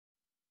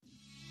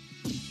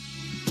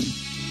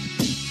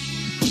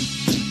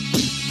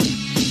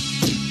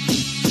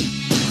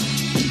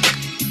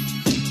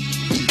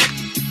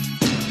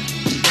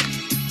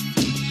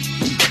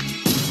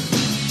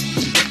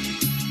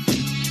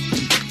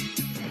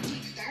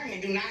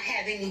and do not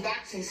have any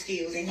boxing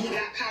skills, and he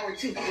got power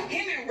too.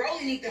 Him and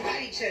Rolly need to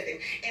fight each other.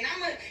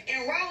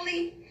 And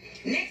Rolly,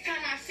 next time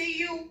I see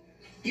you,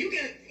 you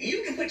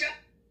can put your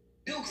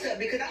dukes up,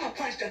 because I'm gonna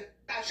punch the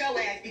out your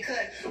ass, because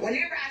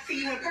whenever I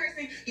see you in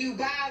person, you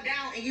bow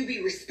down and you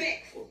be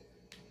respectful.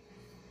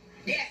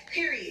 That's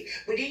period.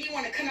 But then you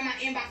want to come in my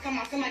inbox talking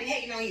about somebody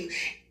hating on you.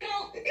 You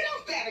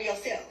don't flatter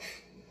yourself.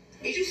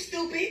 Is you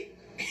stupid?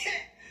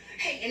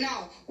 Hating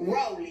on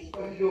Rolly.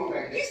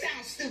 You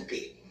sound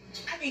stupid.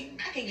 I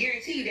can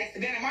guarantee you that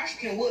Savannah Marshall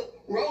can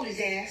whoop Rolly's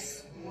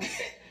ass.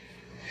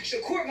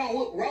 Shakur gonna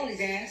whoop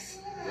Rolly's ass.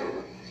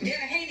 Devin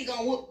Haney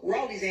gonna whoop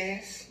Rolly's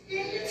ass.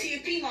 Tia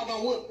Fimo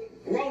gonna whoop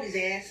Rolly's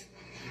ass.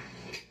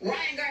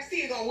 Ryan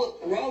Garcia gonna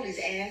whoop Rolly's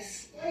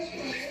ass.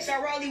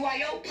 So Rolly, while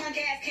your punk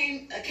ass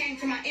came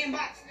to my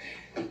inbox,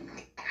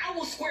 I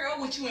will square up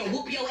with you and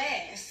whoop your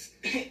ass.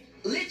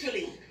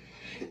 Literally.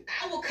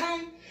 I will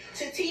come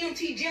to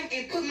TMT Gym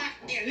and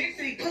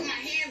literally put my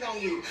hands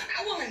on you.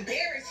 I will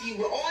embarrass you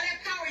with all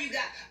that power you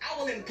got. I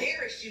will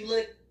embarrass you.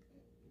 Look.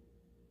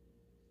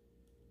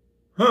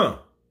 Huh.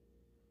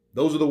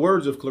 Those are the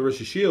words of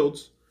Clarissa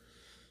Shields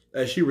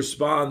as she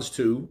responds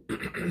to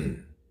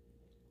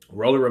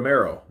Rolly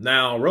Romero.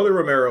 Now, Rolly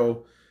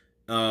Romero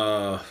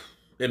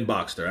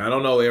inboxed her. I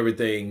don't know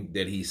everything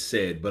that he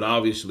said, but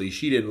obviously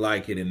she didn't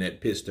like it and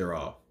that pissed her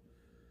off.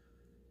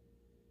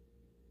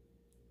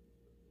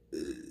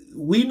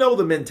 We know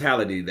the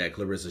mentality that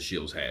Clarissa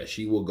Shields has.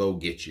 She will go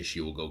get you.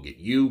 She will go get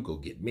you, go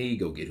get me,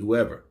 go get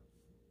whoever.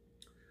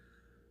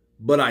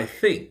 But I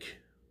think,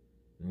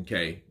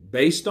 okay,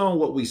 based on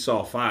what we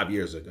saw 5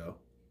 years ago,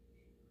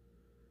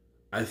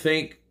 I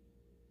think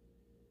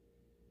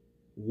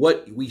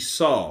what we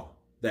saw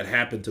that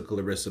happened to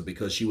Clarissa,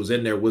 because she was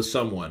in there with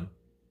someone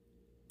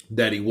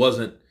that he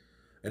wasn't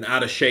an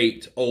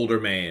out-of-shape older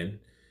man.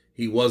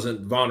 He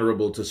wasn't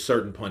vulnerable to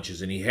certain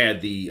punches, and he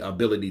had the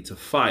ability to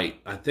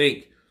fight. I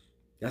think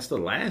that's the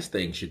last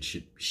thing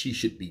she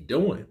should be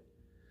doing.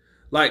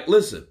 Like,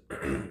 listen,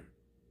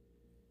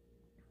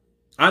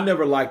 I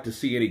never like to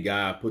see any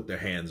guy put their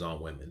hands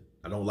on women.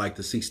 I don't like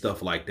to see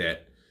stuff like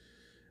that.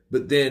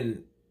 But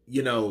then,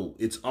 you know,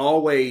 it's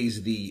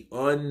always the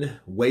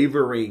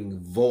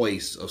unwavering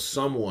voice of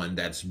someone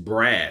that's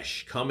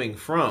brash coming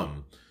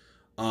from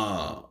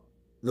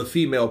the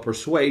female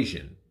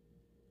persuasion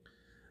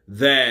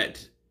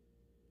that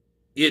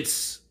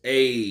it's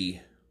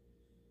a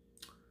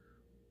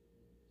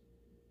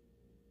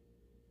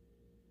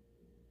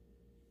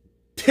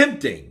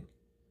tempting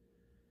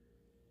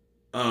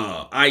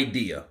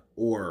idea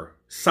or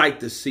sight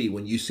to see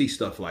when you see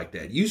stuff like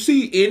that. You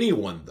see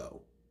anyone,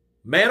 though,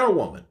 man or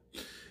woman,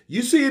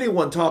 you see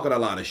anyone talking a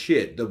lot of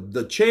shit,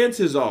 the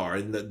chances are,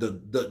 and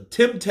the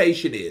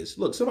temptation is,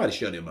 look, somebody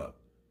shut him up.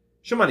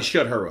 Somebody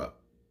shut her up.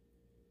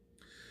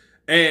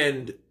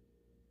 And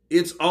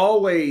it's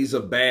always a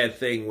bad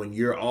thing when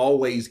you're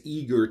always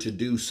eager to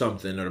do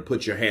something or to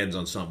put your hands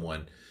on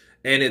someone.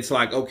 And it's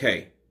like,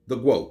 okay, the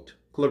GOAT,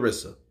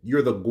 Clarissa,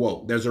 you're the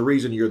GOAT. There's a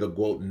reason you're the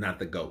GOAT and not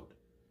the GOAT.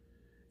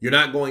 You're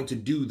not going to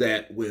do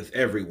that with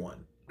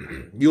everyone.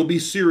 You'll be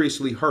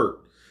seriously hurt.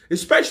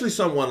 Especially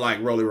someone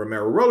like Rolly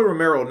Romero. Rolly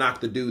Romero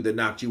knocked the dude that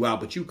knocked you out,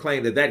 but you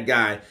claim that that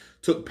guy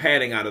took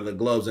padding out of the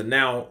gloves, and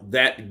now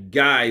that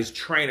guy's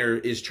trainer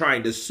is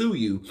trying to sue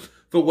you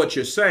for what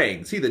you're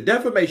saying. See, the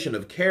defamation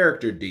of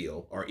character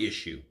deal or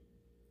issue,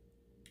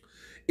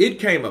 it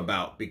came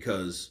about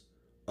because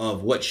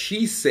of what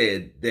she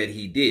said that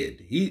he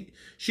did.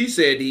 She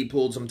said he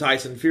pulled some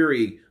Tyson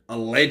Fury,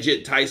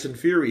 alleged Tyson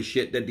Fury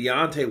shit that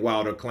Deontay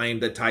Wilder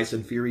claimed that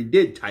Tyson Fury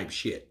did type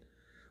shit.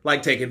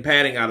 Like taking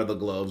padding out of the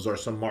gloves or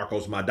some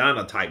Marcos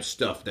Maidana type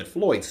stuff that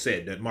Floyd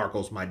said that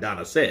Marcos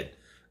Maidana said.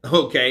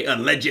 Okay,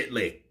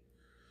 allegedly.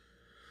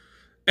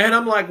 And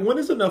I'm like, when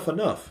is enough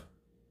enough?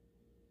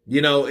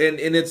 You know, and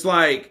it's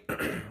like,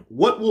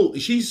 what will,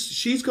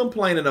 she's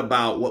complaining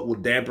about what will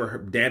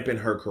dampen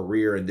her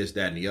career and this,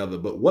 that, and the other.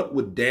 But what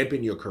would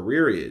dampen your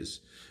career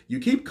is, you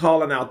keep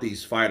calling out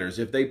these fighters.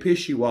 If they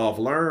piss you off,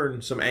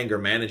 learn some anger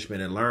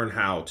management and learn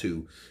how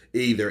to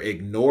either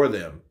ignore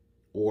them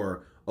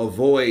or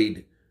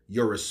avoid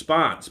your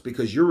response,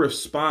 because your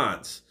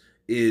response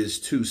is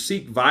to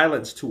seek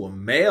violence to a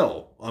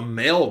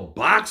male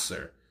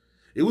boxer.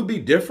 It would be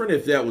different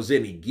if that was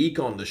any geek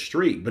on the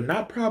street, but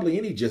not probably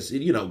any just,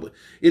 you know,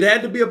 it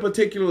had to be a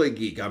particularly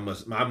geek, I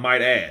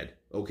might add,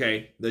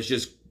 okay? Let's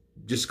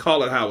just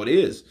call it how it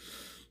is.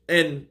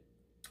 And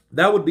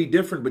that would be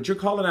different, but you're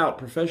calling out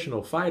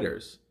professional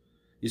fighters.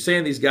 You're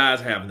saying these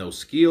guys have no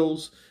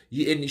skills,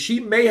 and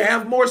she may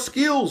have more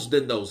skills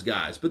than those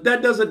guys, but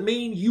that doesn't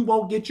mean you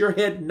won't get your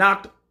head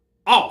knocked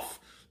off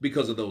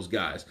because of those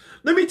guys.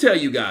 Let me tell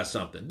you guys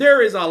something.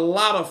 There is a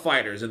lot of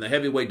fighters in the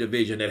heavyweight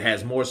division that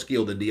has more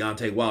skill than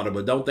Deontay Wilder,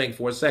 but don't think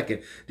for a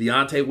second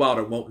Deontay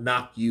Wilder won't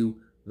knock you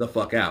the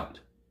fuck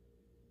out.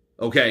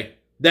 Okay?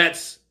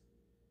 That's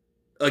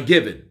a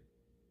given.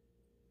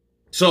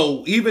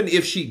 So even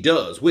if she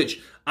does,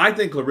 which I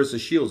think Clarissa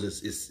Shields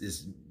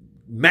is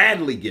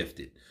madly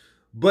gifted,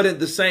 but at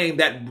the same,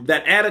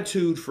 that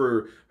attitude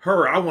for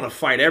her, I want to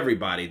fight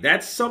everybody.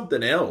 That's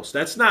something else.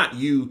 That's not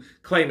you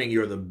claiming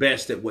you're the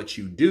best at what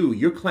you do.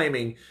 You're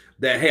claiming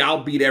that, hey,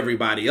 I'll beat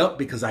everybody up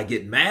because I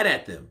get mad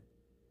at them.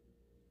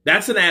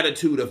 That's an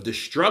attitude of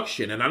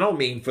destruction. And I don't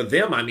mean for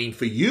them, I mean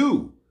for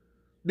you.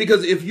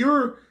 Because if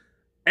you're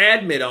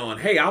adamant on,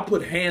 hey, I'll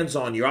put hands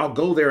on you, I'll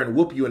go there and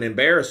whoop you and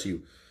embarrass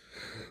you.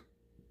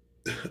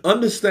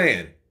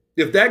 Understand,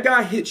 if that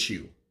guy hits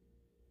you,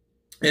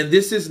 and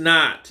this is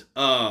not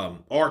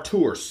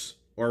Arturus,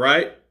 all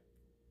right?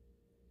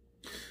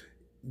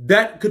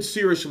 That could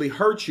seriously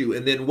hurt you.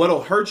 And then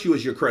what'll hurt you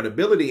is your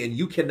credibility. And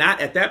you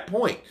cannot, at that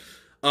point,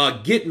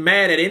 get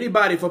mad at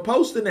anybody for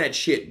posting that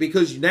shit,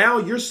 because now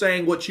you're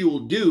saying what you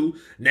will do.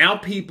 Now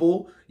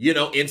people,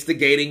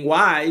 instigating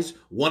wise,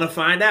 want to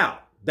find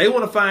out. They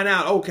want to find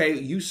out, okay,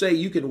 you say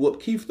you can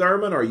whoop Keith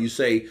Thurman, or you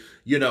say,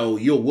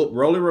 you'll whoop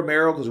Rolly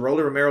Romero because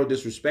Rolly Romero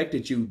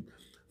disrespected you.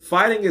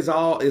 Fighting is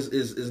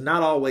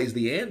not always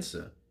the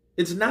answer.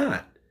 It's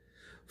not.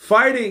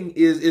 Fighting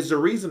is the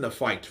reason to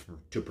fight,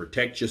 to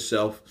protect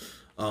yourself,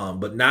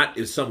 but not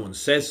if someone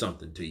says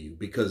something to you,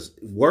 because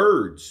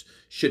words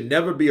should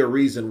never be a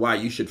reason why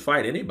you should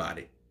fight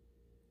anybody.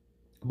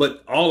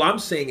 But all I'm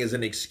saying is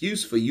an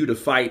excuse for you to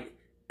fight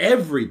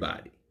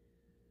everybody.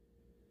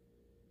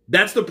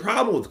 That's the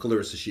problem with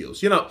Clarissa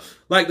Shields.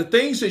 Like the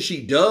things that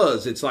she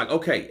does, it's like,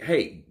 okay,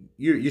 hey,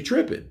 you're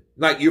tripping.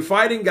 Like you're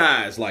fighting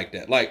guys like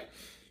that.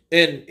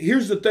 And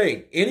here's the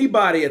thing.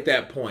 Anybody at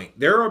that point,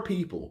 there are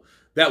people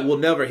that will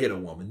never hit a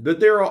woman. But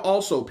there are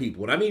also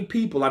people, and I mean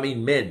people, I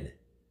mean men.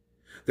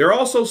 There are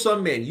also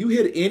some men, you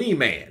hit any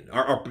man,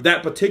 or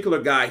that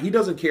particular guy, he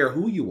doesn't care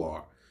who you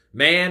are.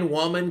 Man,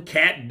 woman,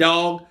 cat,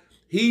 dog,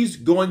 he's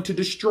going to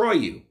destroy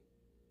you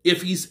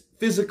if he's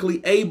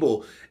physically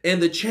able.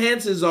 And the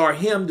chances are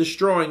him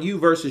destroying you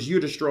versus you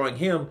destroying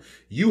him,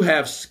 you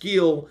have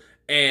skill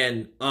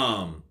and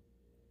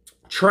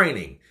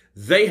training.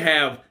 They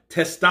have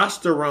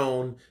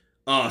testosterone,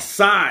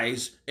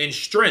 size, and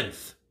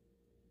strength.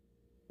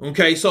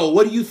 Okay, so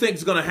what do you think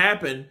is going to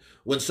happen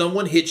when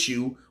someone hits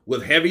you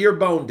with heavier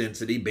bone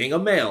density, being a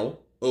male,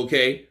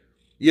 okay,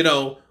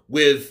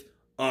 with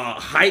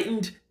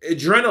heightened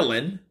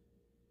adrenaline,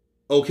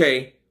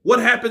 okay? What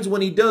happens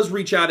when he does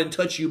reach out and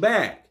touch you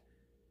back?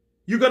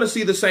 You're going to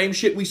see the same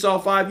shit we saw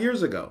 5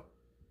 years ago.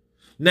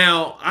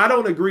 Now, I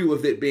don't agree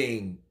with it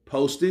being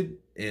posted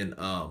and,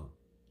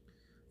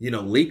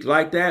 leaked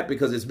like that,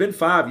 because it's been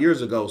 5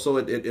 years ago. So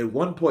at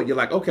one point, you're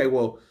like, okay,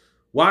 well,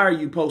 why are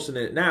you posting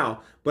it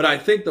now? But I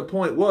think the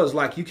point was,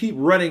 like, you keep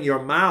running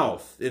your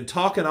mouth and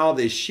talking all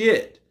this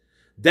shit.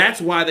 That's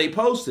why they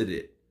posted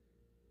it.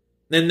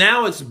 And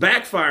now it's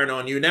backfiring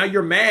on you. Now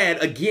you're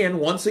mad again,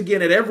 once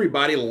again, at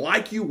everybody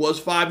like you was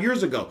 5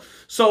 years ago.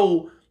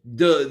 So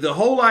the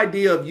whole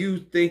idea of you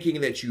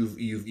thinking that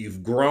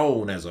you've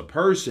grown as a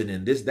person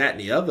and this, that, and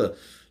the other,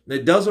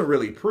 it doesn't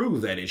really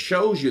prove that. It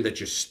shows you that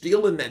you're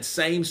still in that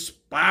same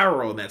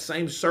spiral, in that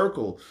same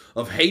circle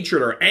of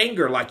hatred or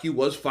anger like you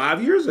was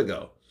 5 years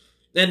ago.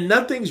 And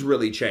nothing's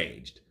really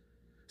changed.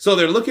 So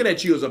they're looking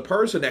at you as a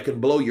person that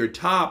can blow your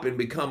top and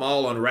become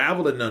all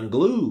unraveled and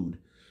unglued.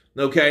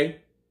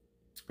 Okay?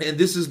 And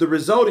this is the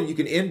result, and you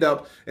can end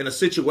up in a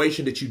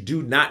situation that you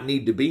do not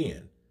need to be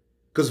in.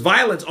 Because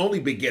violence only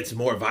begets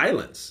more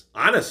violence,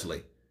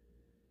 honestly.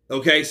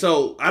 Okay?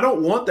 So I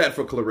don't want that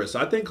for Clarissa.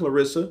 I think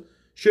Clarissa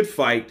should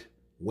fight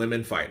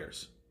women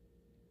fighters.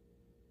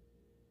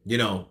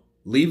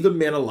 Leave the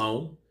men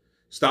alone.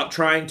 Stop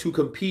trying to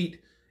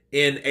compete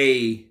in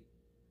a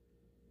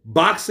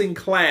boxing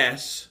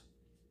class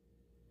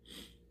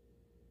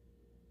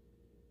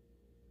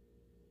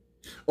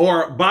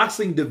or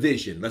boxing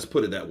division. Let's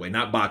put it that way,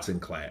 not boxing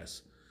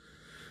class.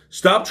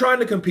 Stop trying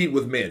to compete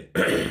with men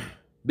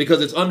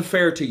because it's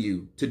unfair to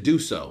you to do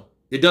so.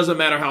 It doesn't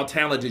matter how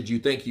talented you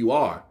think you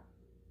are,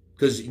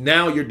 because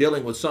now you're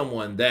dealing with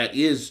someone that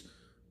is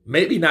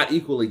maybe not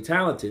equally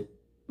talented,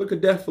 but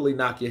could definitely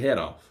knock your head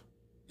off.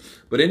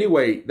 But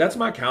anyway, that's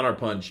my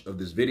counterpunch of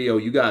this video.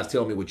 You guys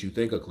tell me what you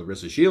think of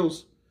Clarissa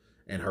Shields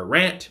and her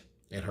rant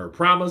and her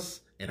promise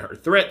and her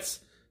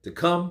threats to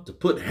come to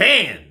put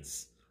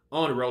hands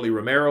on Rolly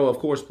Romero. Of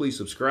course, please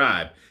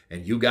subscribe.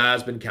 And you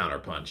guys been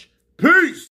Counterpunch. Peace!